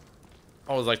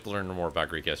 I always like to learn more about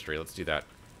Greek history. Let's do that.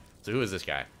 So who is this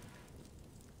guy?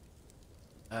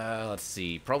 Let's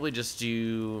see. Probably just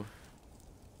do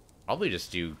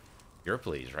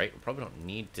Please, right? We probably don't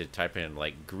need to type in,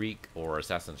 like, Greek or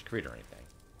Assassin's Creed or anything.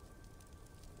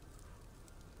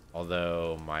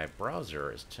 Although, my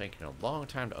browser is taking a long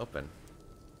time to open.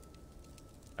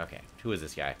 Okay, who is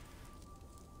this guy?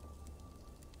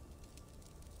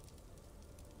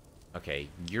 Okay,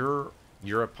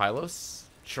 Europylos?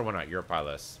 Sure, why not?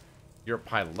 Europylos.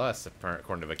 Europylos,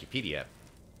 according to Wikipedia.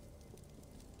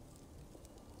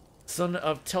 Son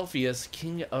of Telpheus,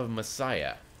 king of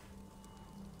Messiah.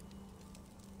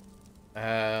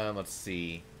 Let's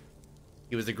see.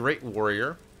 He was a great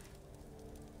warrior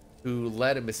who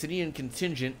led a Mycenaean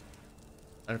contingent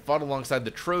and fought alongside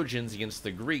the Trojans against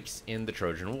the Greeks in the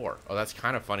Trojan War. Oh, that's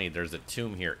kind of funny. There's a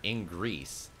tomb here in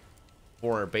Greece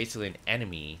for basically an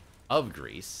enemy of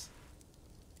Greece.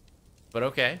 But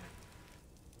okay.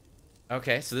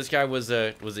 Okay, so this guy was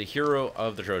a hero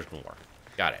of the Trojan War.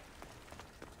 Got it.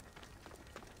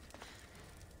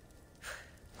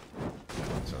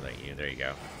 So there you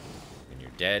go. And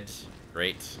you're dead.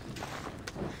 Great.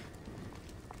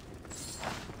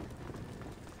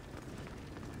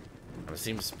 It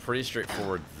seems pretty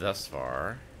straightforward thus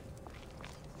far.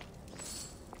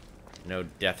 No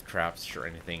death traps or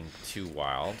anything too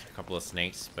wild. A couple of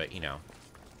snakes, but you know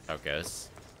how it goes.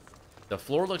 The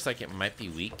floor looks like it might be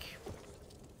weak.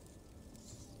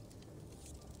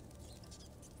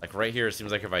 Like right here, it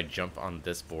seems like if I jump on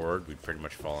this board, we'd pretty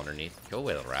much fall underneath. Go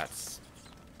away, little rats.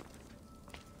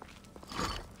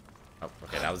 Oh,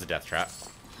 okay, that was a death trap.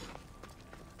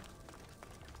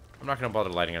 I'm not going to bother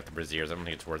lighting up the braziers. I don't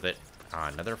think it's worth it. Ah,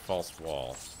 another false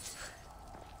wall.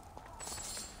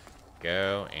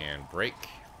 Go and break.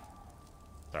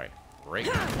 Sorry, break.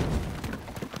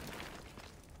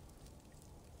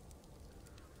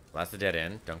 That's the dead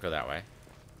end. Don't go that way.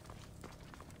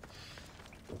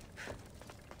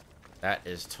 That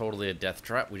is totally a death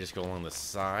trap. We just go along the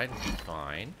side.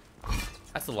 Fine.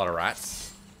 That's a lot of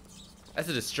rats. That's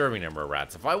a disturbing number of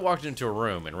rats. If I walked into a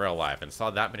room in real life and saw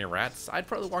that many rats, I'd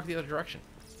probably walk the other direction.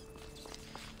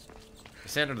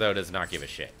 Cassandra, though, does not give a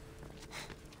shit.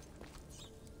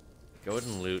 Go ahead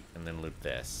and loot, and then loot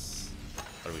this.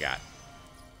 What do we got?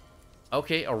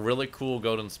 Okay, a really cool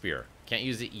golden spear. Can't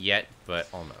use it yet, but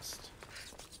almost.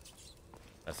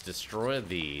 Let's destroy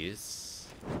these.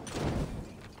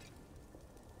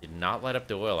 Did not light up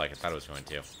the oil like I thought it was going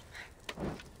to.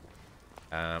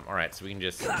 Alright, so we can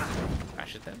just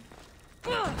bash it then.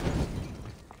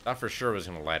 Thought for sure it was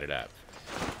going to light it up.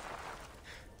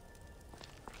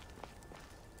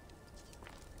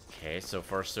 Okay, so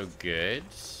far so good.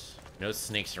 No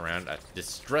snakes around. A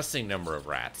distressing number of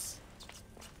rats.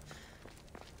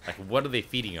 Like, what are they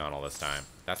feeding on all this time?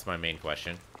 That's my main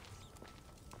question.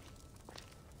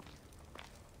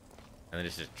 And then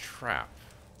just a trap.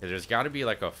 There's got to be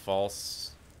like a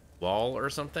false wall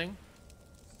or something.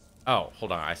 Oh,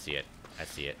 hold on. I see it. I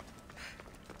see it.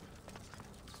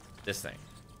 This thing.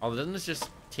 Oh, doesn't this just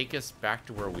take us back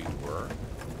to where we were?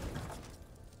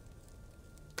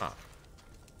 Huh.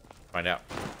 Find out.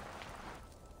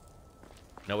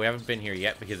 No, we haven't been here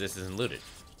yet because this isn't looted.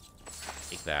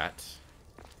 Take that.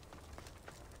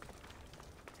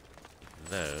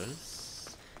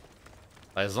 Those.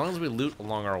 As long as we loot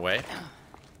along our way,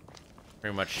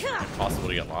 pretty much impossible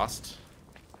to get lost.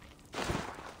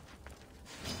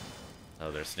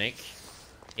 Oh, there's Snake.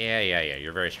 Yeah,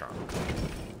 you're very strong.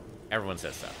 Everyone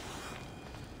says so.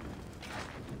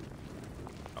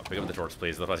 Oh, pick up the torch,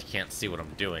 please, otherwise I can't see what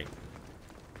I'm doing.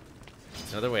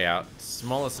 It's another way out.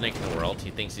 Smallest snake in the world.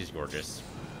 He thinks he's gorgeous.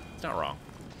 It's not wrong.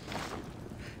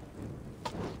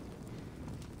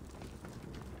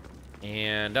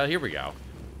 And here we go.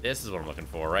 This is what I'm looking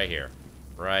for right here.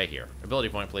 Right here. Ability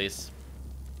point, please.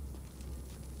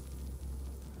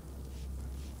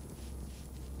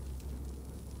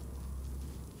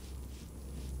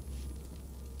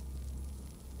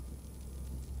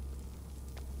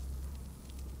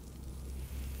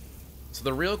 So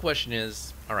the real question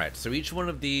is, alright, so each one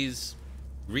of these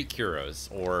Greek heroes,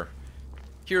 or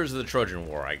heroes of the Trojan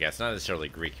War, I guess, not necessarily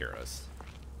Greek heroes.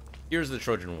 Heroes of the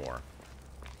Trojan War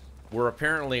were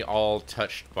apparently all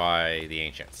touched by the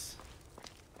ancients.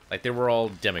 Like, they were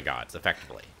all demigods,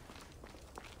 effectively.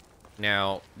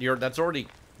 Now, we already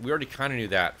kind of knew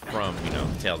that from, you know,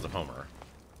 the Tales of Homer.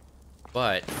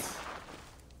 But,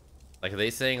 like, are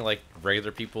they saying, like,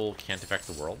 regular people can't affect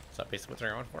the world? Is that basically what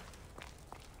they're going for?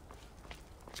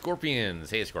 Scorpions.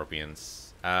 Hey,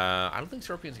 scorpions. I don't think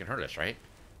scorpions can hurt us, right?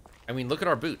 I mean, look at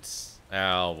our boots.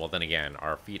 Oh, well, then again,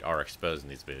 our feet are exposed in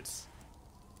these boots.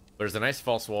 There's a nice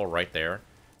false wall right there.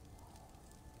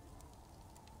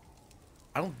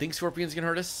 I don't think scorpions can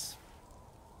hurt us.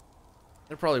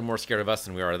 They're probably more scared of us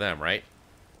than we are of them, right?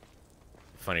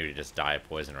 funny to just die of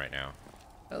poison right now.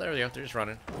 Oh, there we go. They're just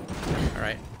running.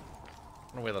 Alright.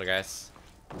 Run away, little guys.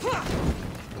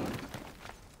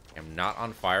 I'm not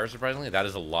on fire, surprisingly. That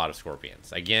is a lot of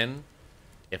scorpions. Again,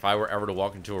 if I were ever to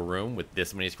walk into a room with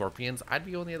this many scorpions, I'd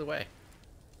be going the other way.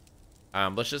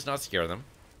 Let's just not scare them.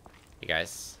 Hey,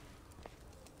 guys.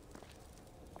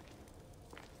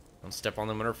 Don't step on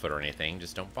them on their foot or anything.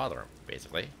 Just don't bother them,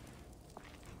 basically.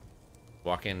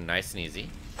 Walk in nice and easy.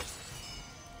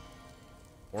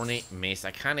 Ornate mace.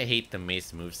 I kind of hate the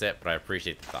mace moveset, but I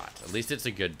appreciate the thought. At least it's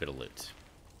a good bit of loot.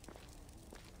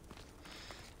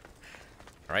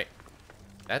 Alright.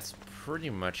 That's pretty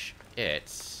much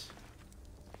it.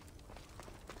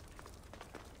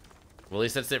 Well, at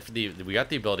least that's it for the... We got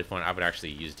the ability point. I haven't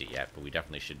actually used it yet, but we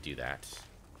definitely should do that.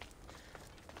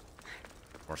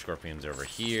 More scorpions over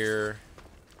here.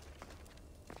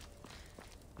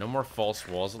 No more false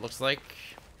walls, it looks like.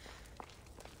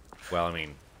 Well, I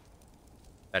mean...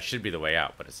 That should be the way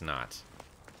out, but it's not.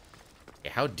 Okay,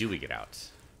 how do we get out?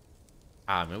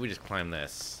 Ah, maybe we just climb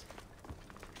this.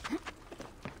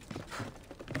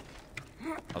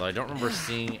 Although I don't remember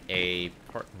seeing a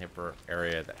part nipper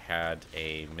area that had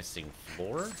a missing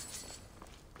floor.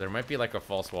 There might be like a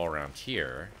false wall around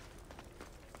here.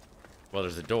 Well,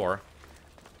 there's a door.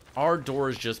 Are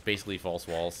doors just basically false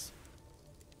walls?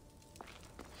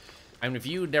 I mean, if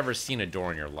you've never seen a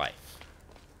door in your life,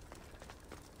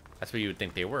 that's what you would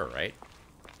think they were, right?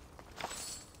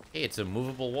 Hey, it's a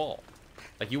movable wall.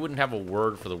 Like, you wouldn't have a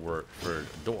word for the word for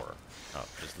door. Oh,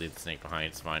 just leave the snake behind,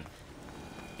 it's fine.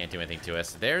 Can't do anything to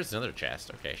us. There's another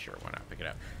chest. Okay, sure, why not? Pick it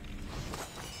up.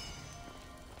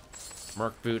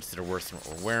 Merc boots that are worse than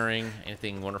what we're wearing.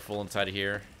 Anything wonderful inside of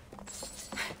here?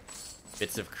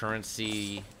 Bits of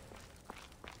currency.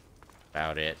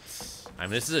 About it. I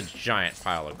mean, this is a giant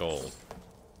pile of gold.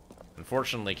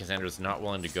 Unfortunately, Cassandra's not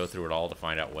willing to go through it all to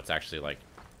find out what's actually, like,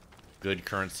 good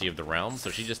currency of the realm, so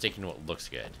she's just taking what looks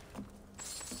good.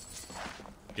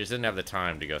 She just didn't have the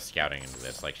time to go scouting into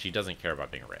this. Like, she doesn't care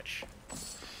about being rich.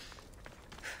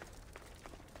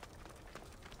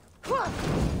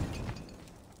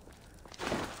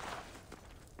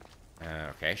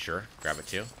 Okay, sure. Grab it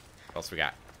too. What else we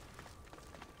got?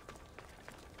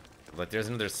 Like, there's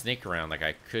another snake around. Like,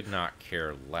 I could not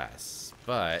care less.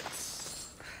 But...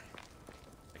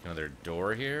 Like, another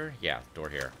door here? Yeah, door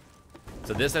here.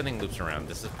 So this, I think, loops around.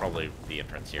 This is probably the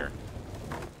entrance here.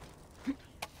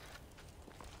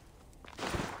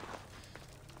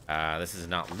 This is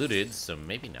not looted, so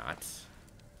maybe not.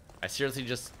 I seriously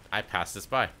just... I passed this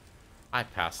by. I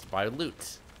passed by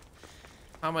loot.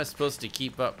 How am I supposed to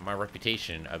keep up my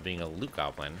reputation of being a loot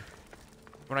goblin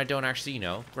when I don't actually, you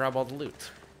know, grab all the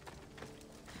loot?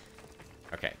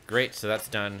 Okay, great. So that's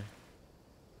done.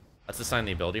 Let's assign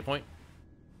the ability point.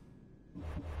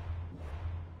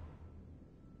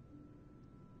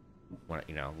 When,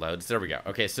 you know, loads. There we go.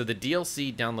 Okay, so the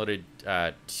DLC downloaded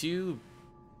two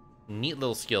neat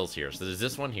little skills here. So there's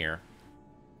this one here.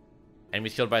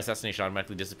 Enemies killed by assassination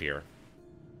automatically disappear.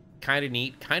 Kind of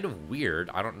neat, kind of weird.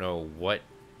 I don't know what,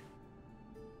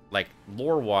 like,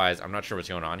 lore-wise, I'm not sure what's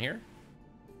going on here.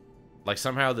 Like,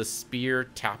 somehow the spear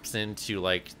taps into,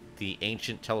 like, the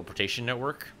ancient teleportation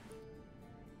network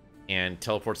and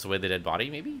teleports away the dead body,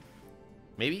 maybe?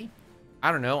 Maybe?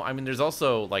 I don't know. I mean, there's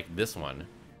also, like, this one,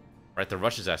 right? The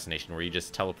rush assassination, where you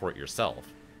just teleport yourself.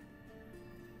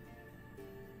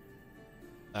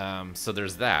 So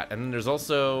there's that. And then there's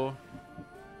also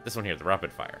this one here, the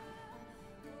rapid fire.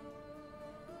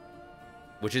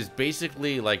 Which is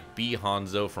basically like B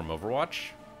Hanzo from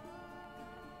Overwatch.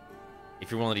 If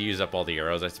you're willing to use up all the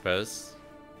arrows, I suppose.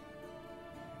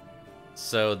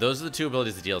 So those are the two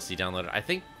abilities the DLC downloaded. I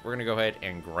think we're going to go ahead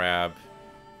and grab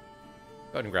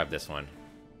this one.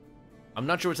 I'm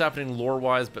not sure what's happening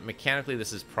lore-wise, but mechanically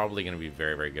this is probably going to be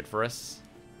very, very good for us.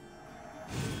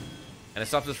 And it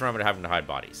stops us from having to hide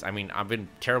bodies. I mean, I've been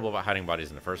terrible about hiding bodies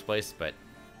in the first place, but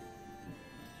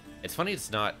it's funny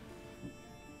it's not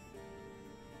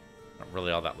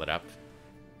really all that lit up.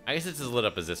 I guess it's as lit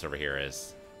up as this over here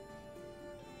is.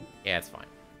 Yeah, it's fine.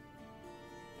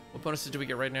 What bonuses do we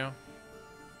get right now?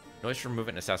 Noise from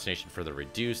movement and assassination further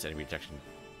reduced. Enemy detection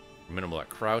minimal at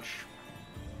crouch.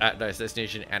 At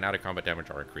assassination and out of combat damage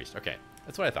are increased. Okay,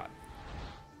 that's what I thought.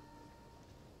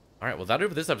 Alright, well, that'll do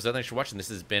for this episode. Thanks for watching. This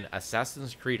has been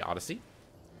Assassin's Creed Odyssey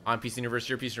on PC Universe,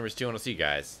 your PC Universe 2, and I'll see you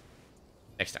guys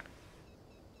next time.